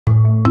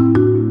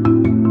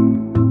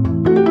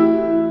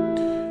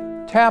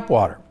Tap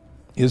water.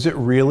 Is it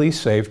really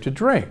safe to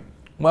drink?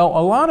 Well,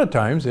 a lot of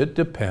times it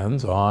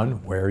depends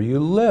on where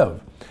you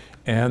live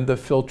and the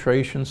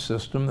filtration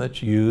system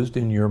that's used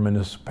in your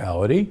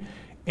municipality,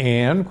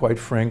 and quite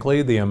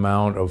frankly, the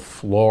amount of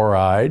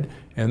fluoride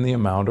and the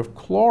amount of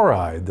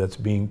chloride that's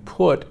being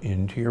put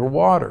into your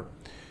water.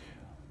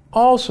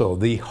 Also,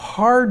 the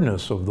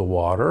hardness of the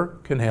water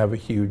can have a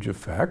huge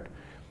effect.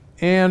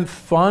 And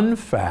fun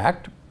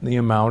fact, the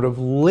amount of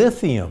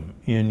lithium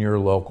in your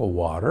local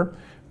water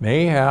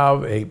may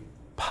have a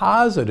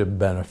positive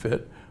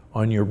benefit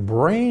on your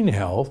brain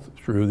health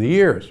through the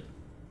years.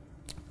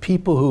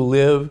 People who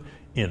live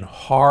in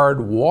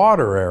hard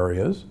water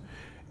areas,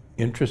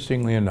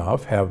 interestingly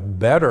enough, have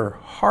better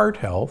heart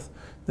health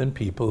than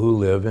people who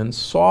live in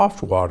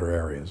soft water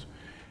areas.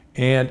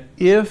 And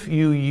if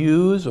you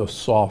use a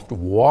soft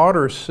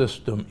water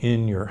system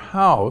in your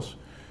house,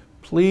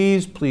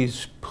 please,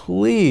 please,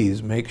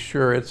 please make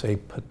sure it's a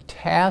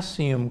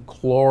potassium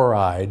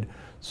chloride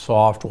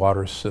soft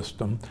water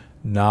system,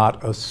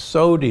 not a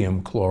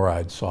sodium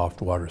chloride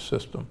soft water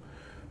system.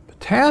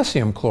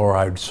 Potassium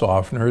chloride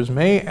softeners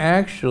may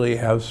actually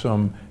have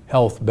some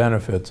health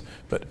benefits,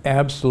 but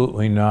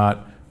absolutely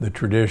not the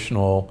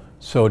traditional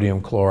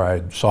sodium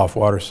chloride soft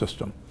water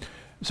system.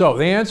 So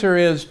the answer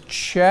is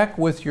check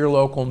with your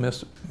local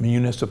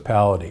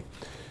municipality.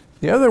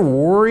 The other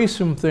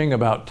worrisome thing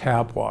about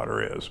tap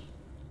water is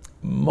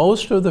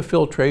most of the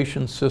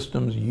filtration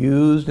systems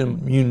used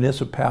in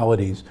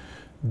municipalities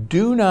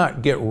do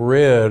not get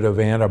rid of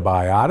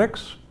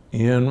antibiotics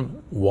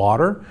in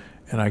water,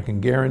 and I can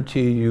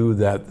guarantee you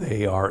that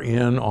they are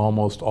in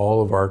almost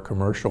all of our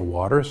commercial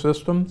water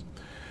systems.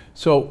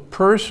 So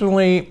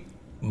personally,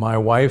 my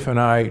wife and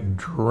I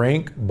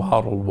drink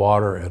bottled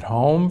water at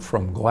home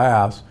from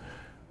glass,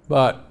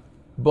 but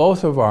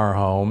both of our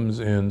homes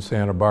in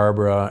Santa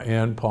Barbara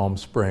and Palm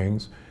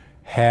Springs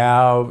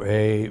have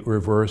a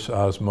reverse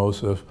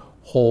osmosis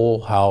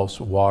whole house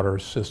water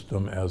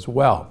system as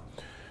well.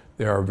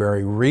 There are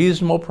very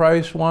reasonable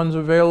priced ones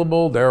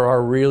available. There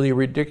are really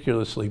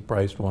ridiculously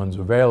priced ones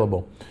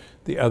available.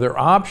 The other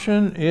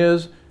option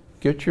is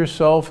get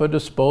yourself a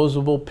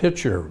disposable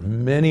pitcher.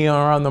 Many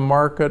are on the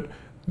market.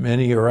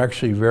 Many are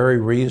actually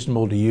very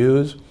reasonable to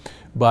use,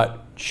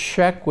 but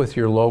check with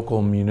your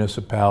local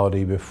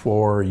municipality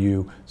before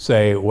you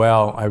say,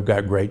 well, I've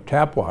got great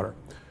tap water.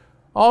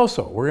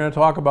 Also, we're going to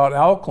talk about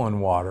alkaline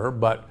water,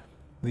 but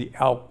the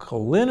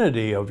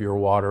alkalinity of your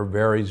water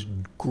varies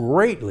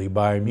greatly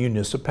by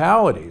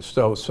municipalities.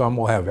 So some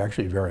will have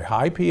actually very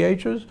high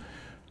pHs.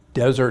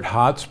 Desert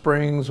Hot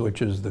Springs, which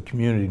is the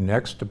community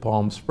next to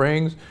Palm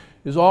Springs,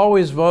 is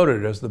always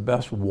voted as the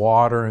best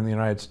water in the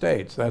United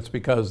States. That's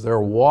because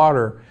their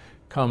water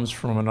comes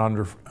from an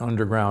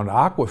underground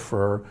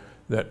aquifer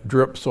that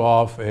drips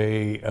off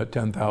a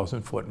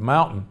 10,000-foot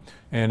mountain.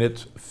 And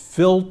it's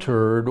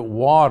filtered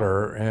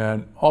water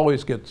and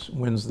always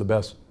wins the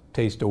best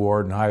taste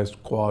award and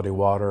highest quality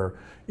water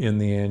in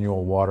the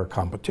annual water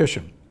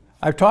competition.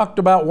 I've talked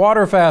about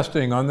water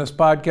fasting on this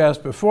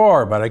podcast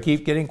before, but I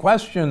keep getting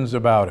questions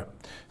about it.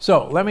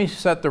 So let me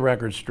set the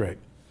record straight.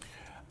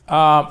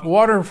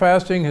 Water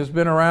fasting has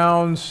been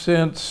around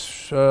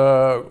since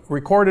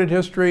recorded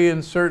history,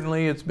 and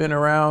certainly it's been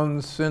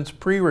around since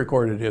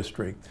pre-recorded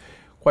history.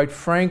 Quite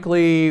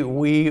frankly,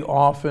 we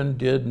often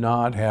did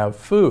not have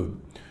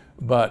food,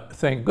 but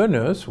thank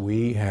goodness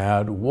we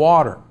had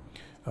water.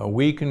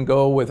 We can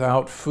go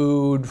without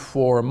food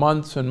for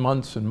months and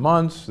months and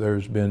months.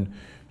 There's been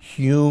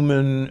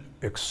human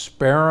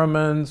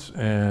experiments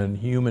and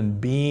human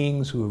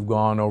beings who have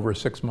gone over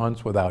 6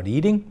 months without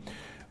eating,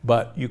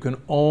 but you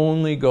can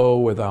only go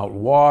without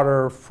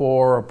water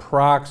for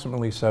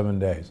approximately 7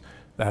 days.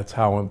 That's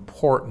how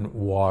important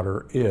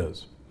water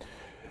is.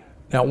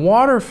 Now,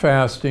 water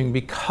fasting,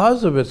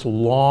 because of its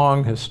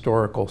long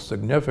historical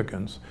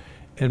significance,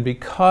 and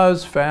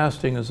because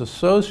fasting is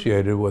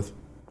associated with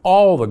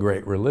all the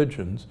great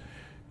religions,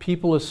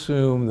 people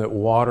assume that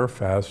water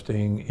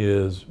fasting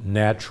is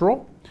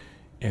natural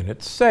and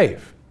it's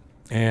safe.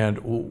 And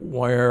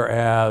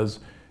whereas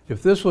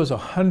if this was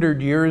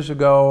 100 years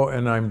ago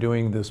and I'm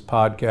doing this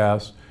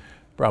podcast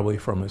probably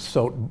from a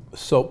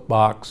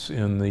soapbox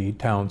in the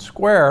town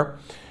square,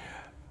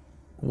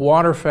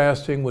 water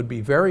fasting would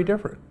be very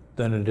different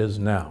than it is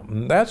now.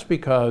 And that's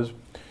because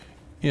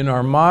in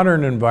our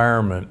modern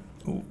environment,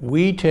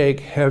 we take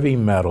heavy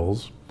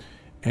metals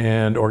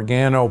and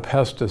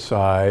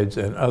organopesticides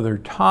and other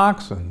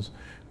toxins,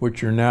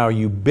 which are now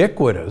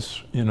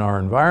ubiquitous in our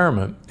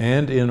environment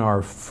and in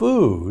our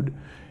food,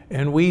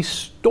 and we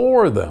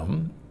store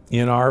them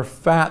in our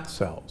fat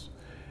cells.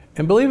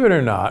 And believe it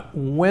or not,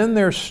 when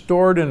they're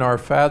stored in our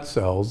fat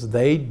cells,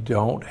 they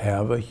don't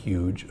have a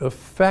huge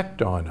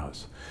effect on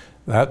us.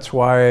 That's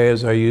why,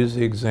 as I use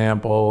the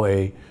example,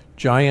 a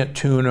giant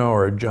tuna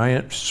or a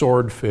giant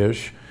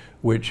swordfish,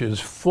 which is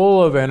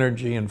full of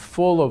energy and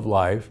full of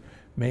life,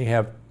 may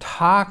have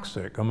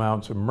toxic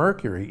amounts of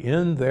mercury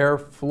in their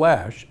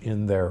flesh,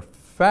 in their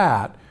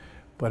fat,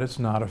 but it's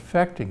not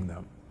affecting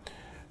them.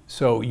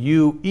 So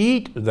you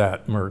eat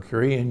that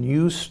mercury and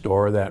you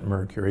store that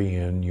mercury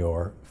in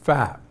your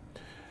fat.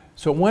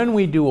 So when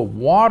we do a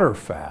water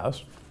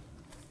fast,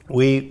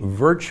 we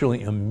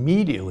virtually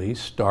immediately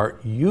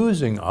start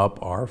using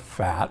up our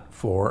fat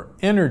for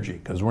energy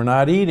because we're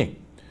not eating.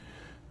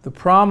 The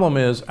problem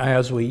is,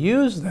 as we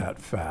use that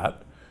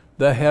fat,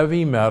 the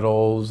heavy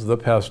metals, the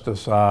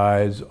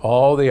pesticides,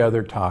 all the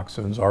other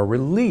toxins are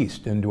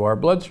released into our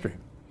bloodstream.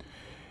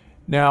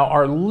 Now,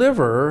 our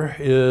liver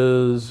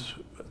is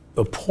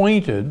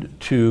appointed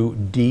to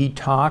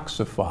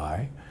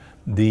detoxify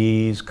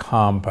these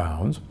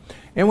compounds,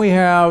 and we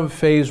have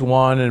phase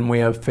 1 and we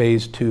have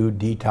phase 2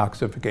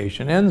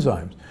 detoxification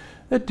enzymes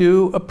that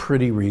do a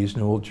pretty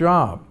reasonable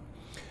job.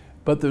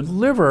 But the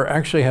liver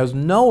actually has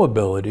no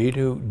ability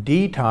to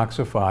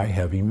detoxify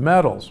heavy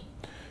metals.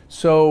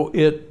 So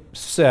it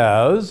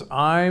says,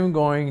 I'm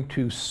going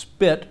to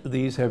spit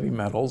these heavy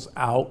metals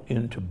out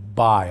into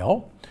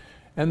bile,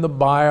 and the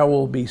bile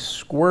will be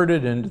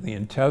squirted into the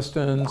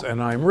intestines,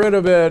 and I'm rid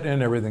of it,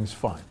 and everything's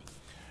fine.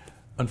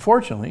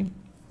 Unfortunately,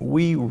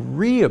 we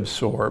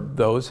reabsorb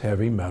those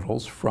heavy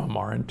metals from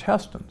our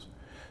intestines,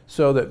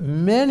 so that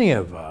many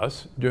of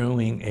us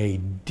doing a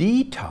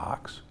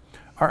detox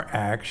are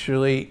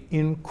actually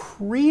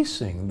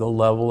increasing the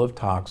level of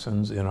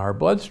toxins in our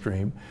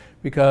bloodstream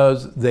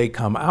because they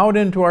come out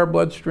into our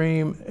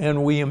bloodstream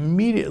and we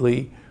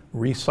immediately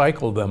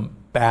recycle them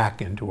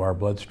back into our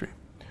bloodstream.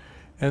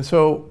 And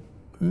so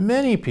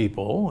many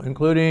people,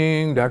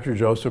 including Dr.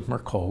 Joseph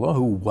Mercola,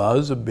 who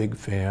was a big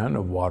fan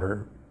of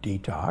water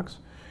detox,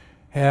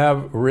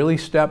 have really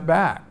stepped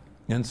back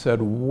and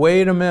said,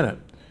 wait a minute,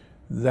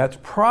 that's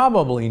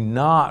probably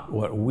not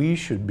what we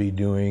should be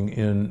doing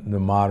in the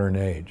modern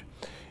age.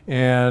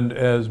 And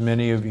as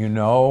many of you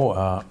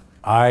know,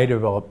 I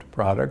developed a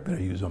product that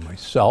I use on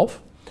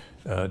myself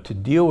to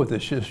deal with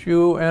this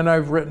issue, and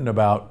I've written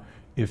about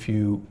if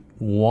you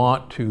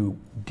want to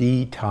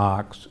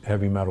detox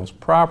heavy metals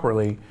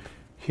properly,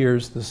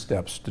 here's the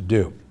steps to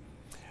do.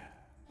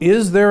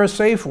 Is there a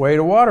safe way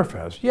to water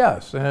fast?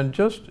 Yes, and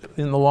just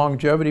in the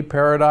longevity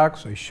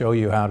paradox, I show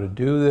you how to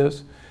do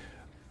this.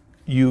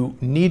 You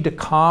need to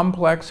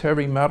complex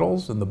heavy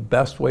metals, and the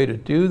best way to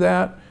do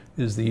that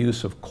is the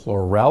use of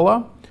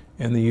chlorella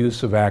and the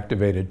use of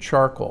activated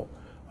charcoal.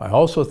 I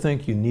also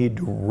think you need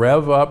to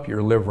rev up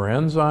your liver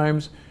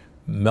enzymes.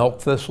 Milk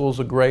thistle is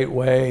a great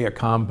way. A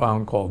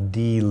compound called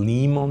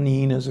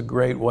D-limonene is a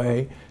great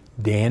way.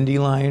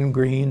 Dandelion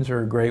greens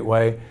are a great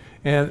way.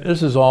 And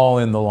this is all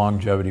in the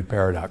longevity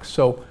paradox.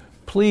 So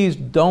please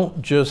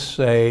don't just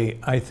say,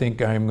 I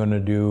think I'm going to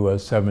do a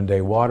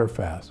 7-day water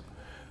fast.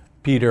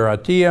 Peter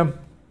Attia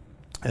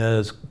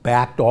has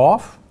backed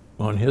off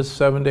on his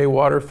 7-day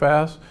water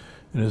fast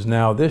and is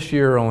now this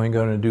year only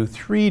going to do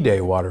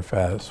 3-day water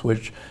fasts,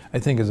 which I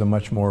think is a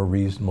much more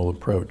reasonable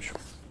approach.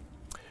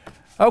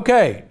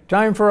 Okay,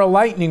 time for a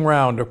lightning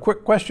round of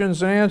quick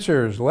questions and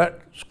answers.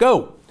 Let's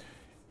go.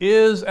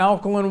 Is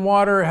alkaline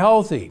water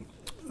healthy?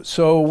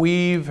 So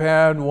we've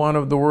had one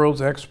of the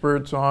world's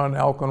experts on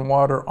alkaline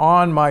water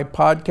on my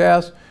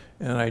podcast,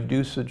 and I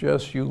do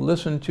suggest you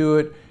listen to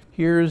it.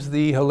 Here's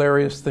the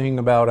hilarious thing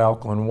about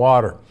alkaline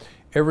water.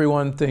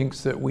 Everyone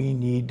thinks that we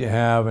need to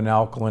have an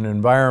alkaline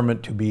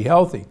environment to be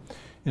healthy.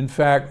 In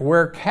fact,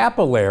 where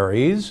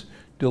capillaries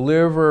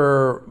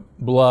deliver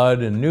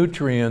blood and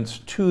nutrients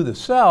to the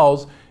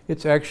cells,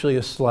 it's actually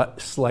a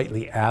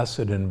slightly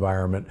acid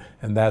environment,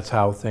 and that's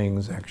how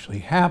things actually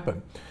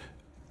happen.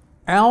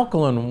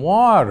 Alkaline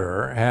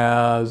water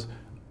has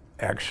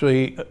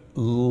actually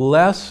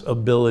less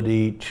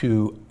ability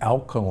to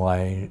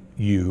alkaline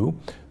you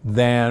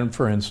than,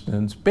 for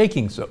instance,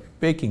 baking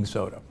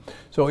soda.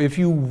 So if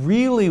you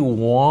really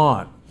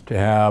want to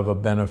have a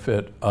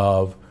benefit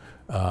of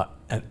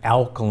an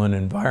alkaline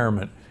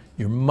environment,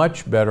 you're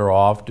much better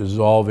off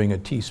dissolving a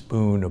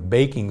teaspoon of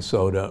baking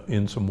soda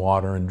in some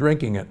water and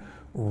drinking it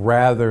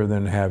rather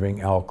than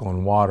having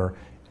alkaline water.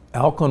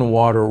 Alkaline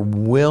water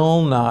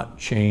will not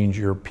change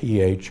your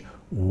pH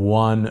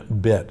one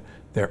bit.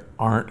 There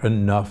aren't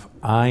enough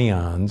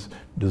ions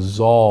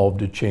dissolved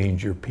to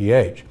change your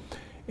pH.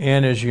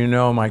 And as you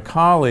know, my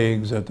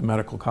colleagues at the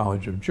Medical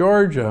College of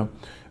Georgia,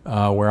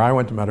 where I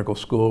went to medical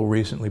school,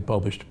 recently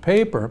published a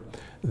paper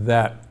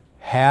that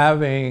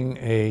having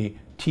a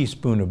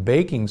teaspoon of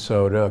baking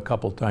soda a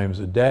couple times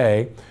a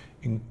day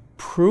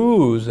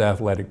improves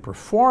athletic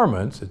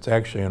performance. It's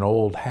actually an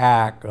old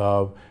hack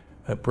of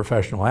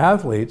professional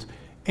athletes,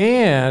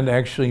 and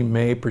actually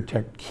may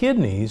protect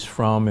kidneys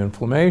from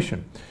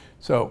inflammation.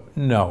 So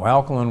no,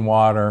 alkaline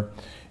water,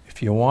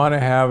 if you want to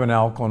have an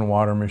alkaline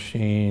water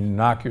machine,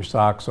 knock your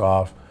socks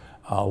off.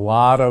 A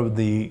lot of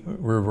the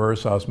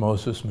reverse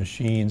osmosis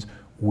machines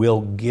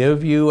will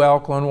give you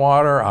alkaline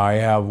water. I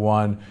have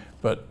one,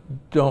 but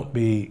don't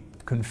be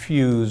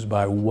confused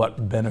by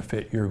what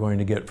benefit you're going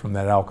to get from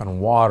that alkaline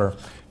water.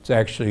 It's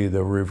actually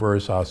the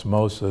reverse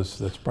osmosis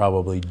that's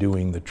probably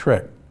doing the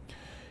trick.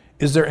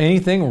 Is there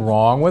anything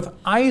wrong with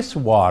ice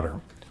water?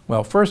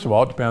 Well, first of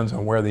all, it depends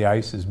on where the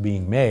ice is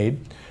being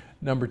made.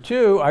 Number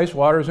two, ice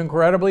water is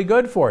incredibly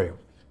good for you.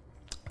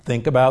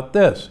 Think about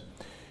this.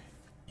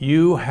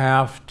 You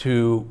have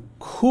to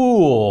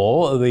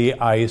cool the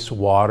ice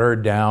water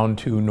down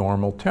to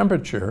normal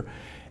temperature.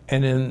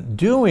 And in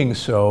doing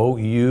so,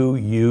 you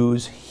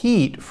use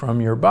heat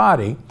from your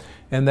body,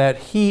 and that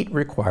heat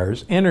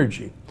requires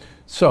energy.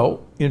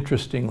 So,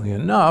 interestingly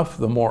enough,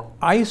 the more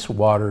ice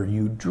water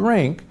you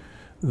drink,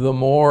 the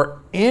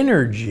more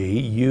energy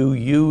you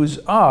use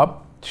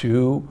up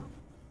to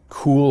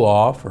cool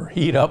off or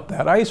heat up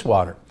that ice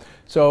water.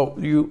 So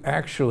you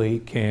actually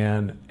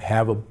can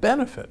have a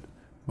benefit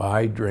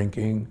by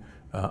drinking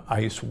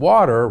ice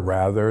water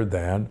rather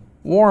than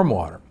warm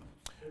water.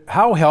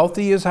 How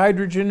healthy is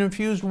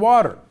hydrogen-infused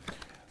water?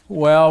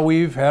 Well,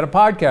 we've had a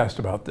podcast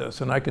about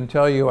this, and I can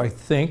tell you, I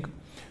think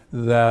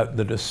that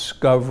the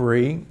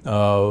discovery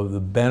of the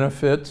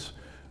benefits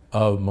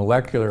of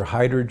molecular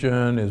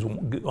hydrogen is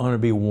going to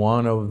be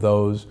one of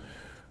those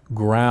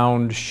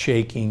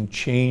ground-shaking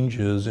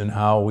changes in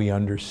how we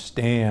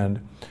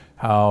understand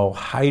how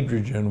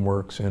hydrogen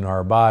works in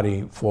our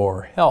body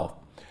for health.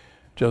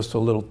 Just a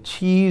little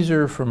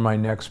teaser from my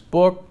next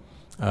book,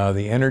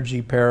 The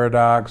Energy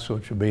Paradox,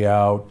 which will be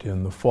out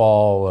in the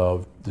fall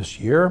of this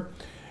year.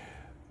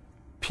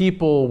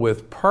 People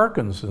with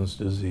Parkinson's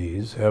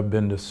disease have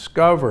been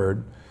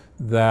discovered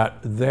that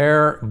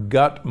their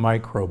gut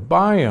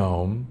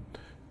microbiome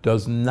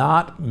does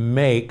not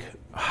make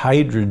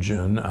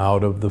hydrogen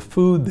out of the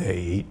food they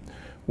eat,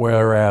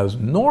 whereas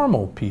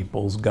normal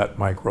people's gut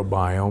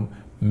microbiome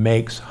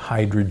makes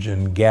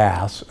hydrogen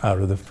gas out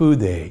of the food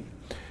they eat.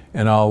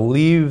 And I'll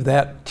leave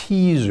that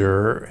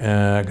teaser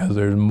because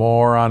there's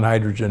more on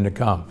hydrogen to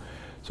come.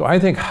 So I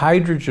think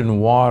hydrogen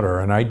water,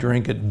 and I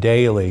drink it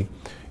daily,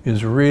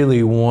 is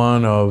really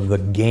one of the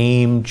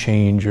game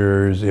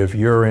changers if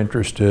you're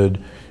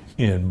interested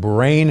in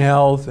brain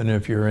health and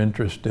if you're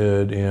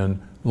interested in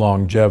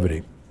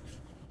longevity.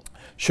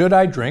 Should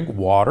I drink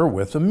water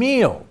with a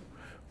meal?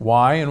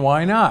 Why and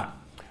why not?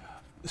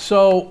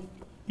 So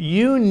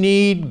you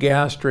need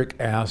gastric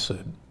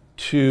acid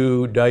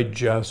to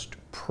digest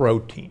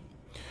protein.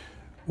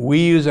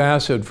 We use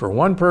acid for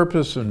one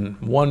purpose and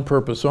one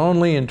purpose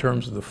only in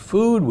terms of the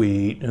food we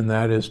eat, and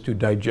that is to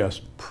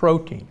digest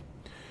protein.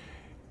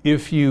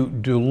 If you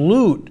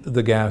dilute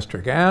the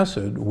gastric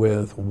acid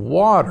with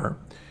water,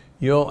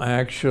 you'll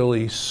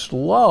actually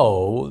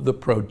slow the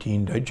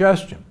protein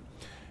digestion.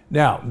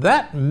 Now,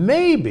 that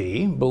may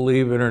be,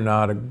 believe it or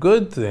not, a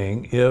good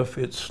thing if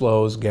it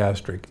slows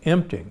gastric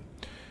emptying.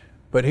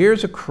 But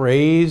here's a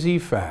crazy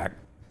fact.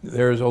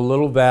 There's a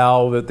little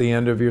valve at the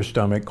end of your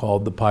stomach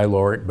called the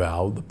pyloric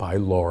valve, the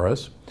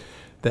pylorus,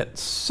 that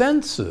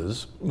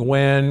senses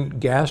when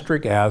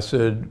gastric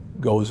acid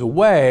goes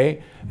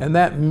away, and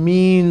that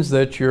means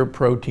that your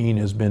protein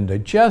has been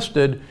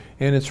digested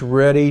and it's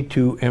ready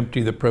to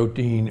empty the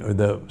protein or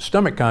the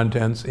stomach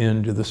contents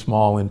into the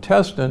small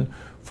intestine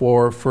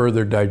for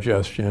further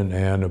digestion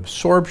and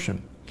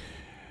absorption.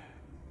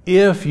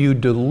 If you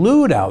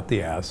dilute out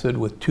the acid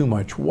with too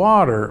much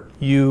water,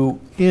 you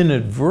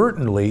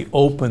inadvertently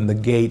open the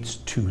gates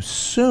too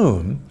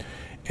soon,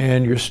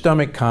 and your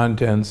stomach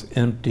contents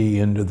empty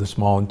into the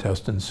small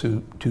intestine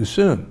too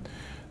soon.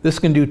 This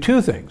can do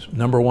two things.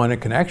 Number one,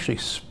 it can actually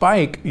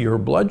spike your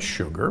blood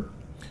sugar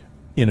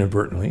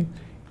inadvertently,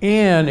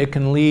 and it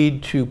can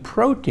lead to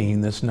protein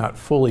that's not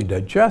fully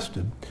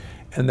digested,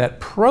 and that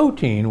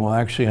protein will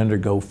actually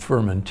undergo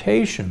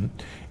fermentation,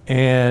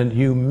 and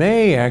you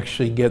may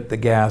actually get the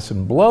gas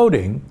and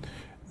bloating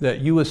that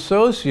you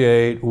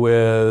associate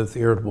with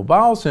irritable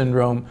bowel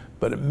syndrome,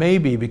 but it may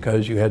be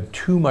because you had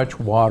too much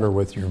water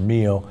with your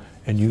meal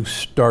and you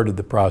started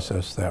the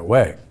process that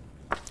way.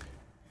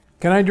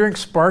 Can I drink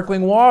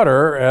sparkling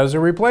water as a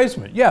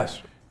replacement?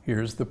 Yes.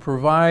 Here's the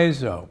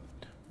proviso.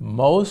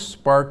 Most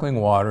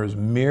sparkling waters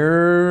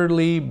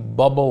merely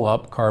bubble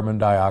up carbon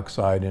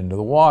dioxide into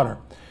the water.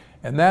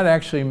 And that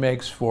actually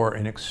makes for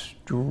an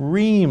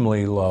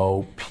extremely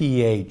low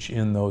pH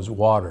in those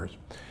waters.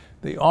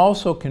 They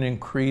also can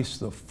increase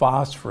the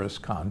phosphorus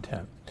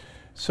content.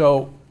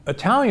 So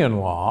Italian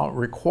law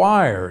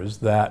requires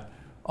that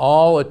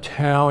all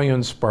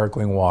Italian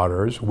sparkling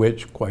waters,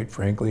 which quite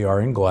frankly are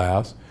in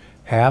glass,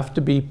 have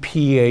to be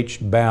pH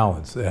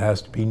balanced. It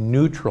has to be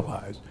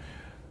neutralized.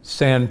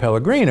 San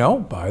Pellegrino,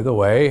 by the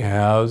way,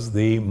 has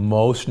the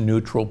most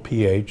neutral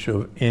pH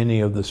of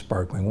any of the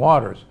sparkling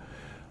waters.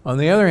 On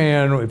the other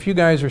hand, if you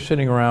guys are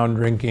sitting around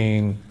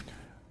drinking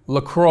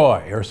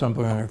LaCroix or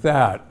something like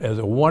that as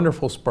a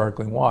wonderful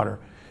sparkling water,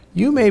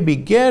 you may be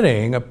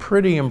getting a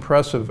pretty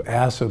impressive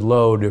acid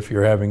load if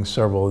you're having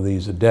several of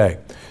these a day.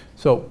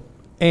 So,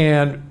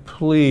 and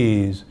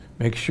please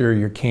make sure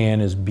your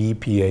can is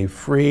BPA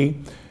free.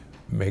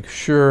 Make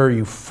sure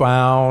you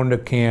found a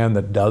can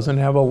that doesn't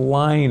have a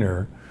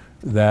liner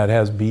that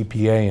has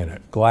BPA in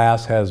it.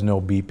 Glass has no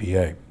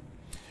BPA.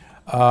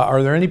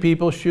 Are there any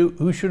people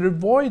who should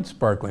avoid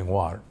sparkling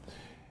water?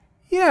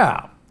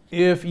 Yeah,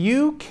 if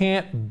you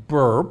can't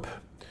burp,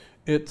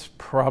 it's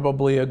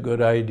probably a good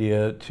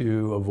idea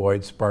to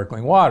avoid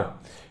sparkling water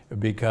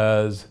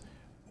because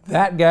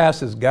that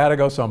gas has got to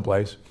go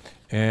someplace,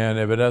 and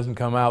if it doesn't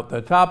come out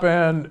the top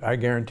end, I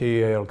guarantee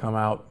you it'll come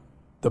out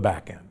the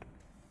back end.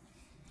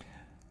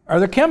 Are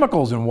there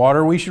chemicals in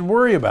water we should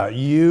worry about?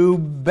 You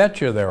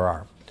betcha there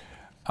are.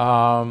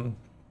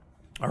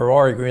 I've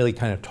already really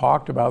kind of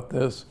talked about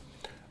this.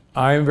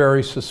 I'm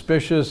very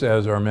suspicious,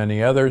 as are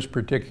many others,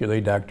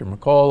 particularly Dr.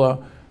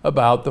 McCullough,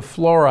 about the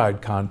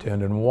fluoride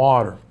content in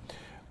water.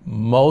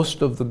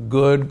 Most of the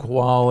good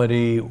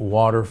quality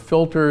water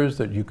filters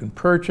that you can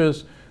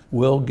purchase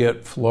will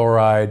get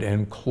fluoride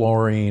and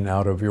chlorine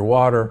out of your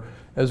water,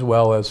 as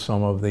well as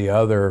some of the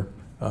other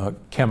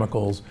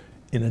chemicals,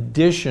 in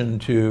addition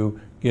to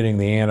getting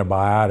the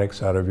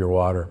antibiotics out of your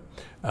water.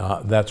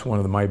 That's one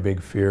of my big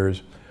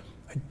fears.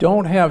 I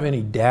don't have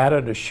any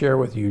data to share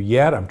with you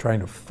yet. I'm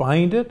trying to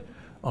find it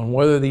on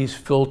whether these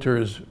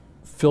filters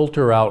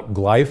filter out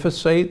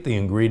glyphosate, the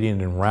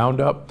ingredient in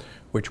Roundup,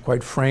 which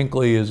quite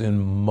frankly is in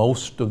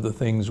most of the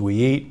things we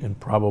eat and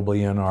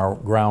probably in our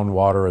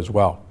groundwater as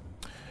well.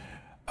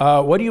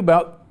 What do you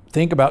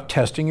think about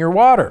testing your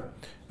water?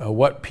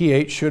 What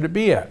pH should it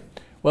be at?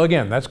 Well,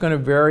 again, that's going to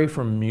vary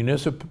from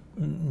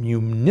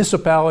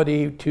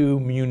municipality to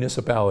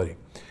municipality.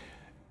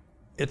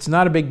 It's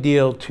not a big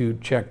deal to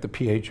check the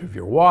pH of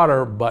your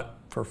water, but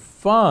for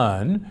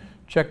fun,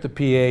 check the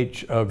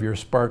pH of your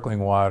sparkling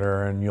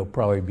water and you'll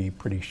probably be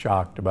pretty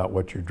shocked about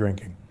what you're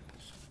drinking.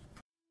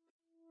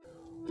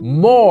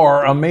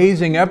 More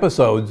amazing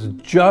episodes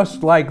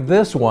just like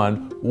this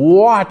one.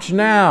 Watch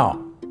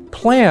now.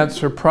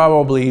 Plants are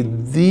probably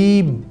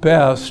the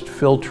best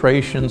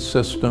filtration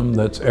system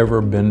that's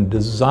ever been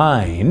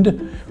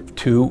designed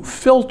to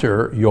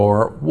filter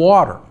your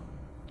water.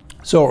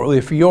 So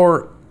if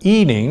you're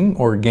eating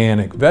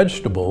organic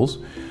vegetables,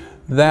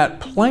 that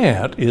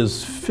plant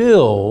is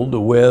filled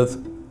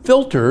with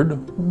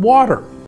filtered water.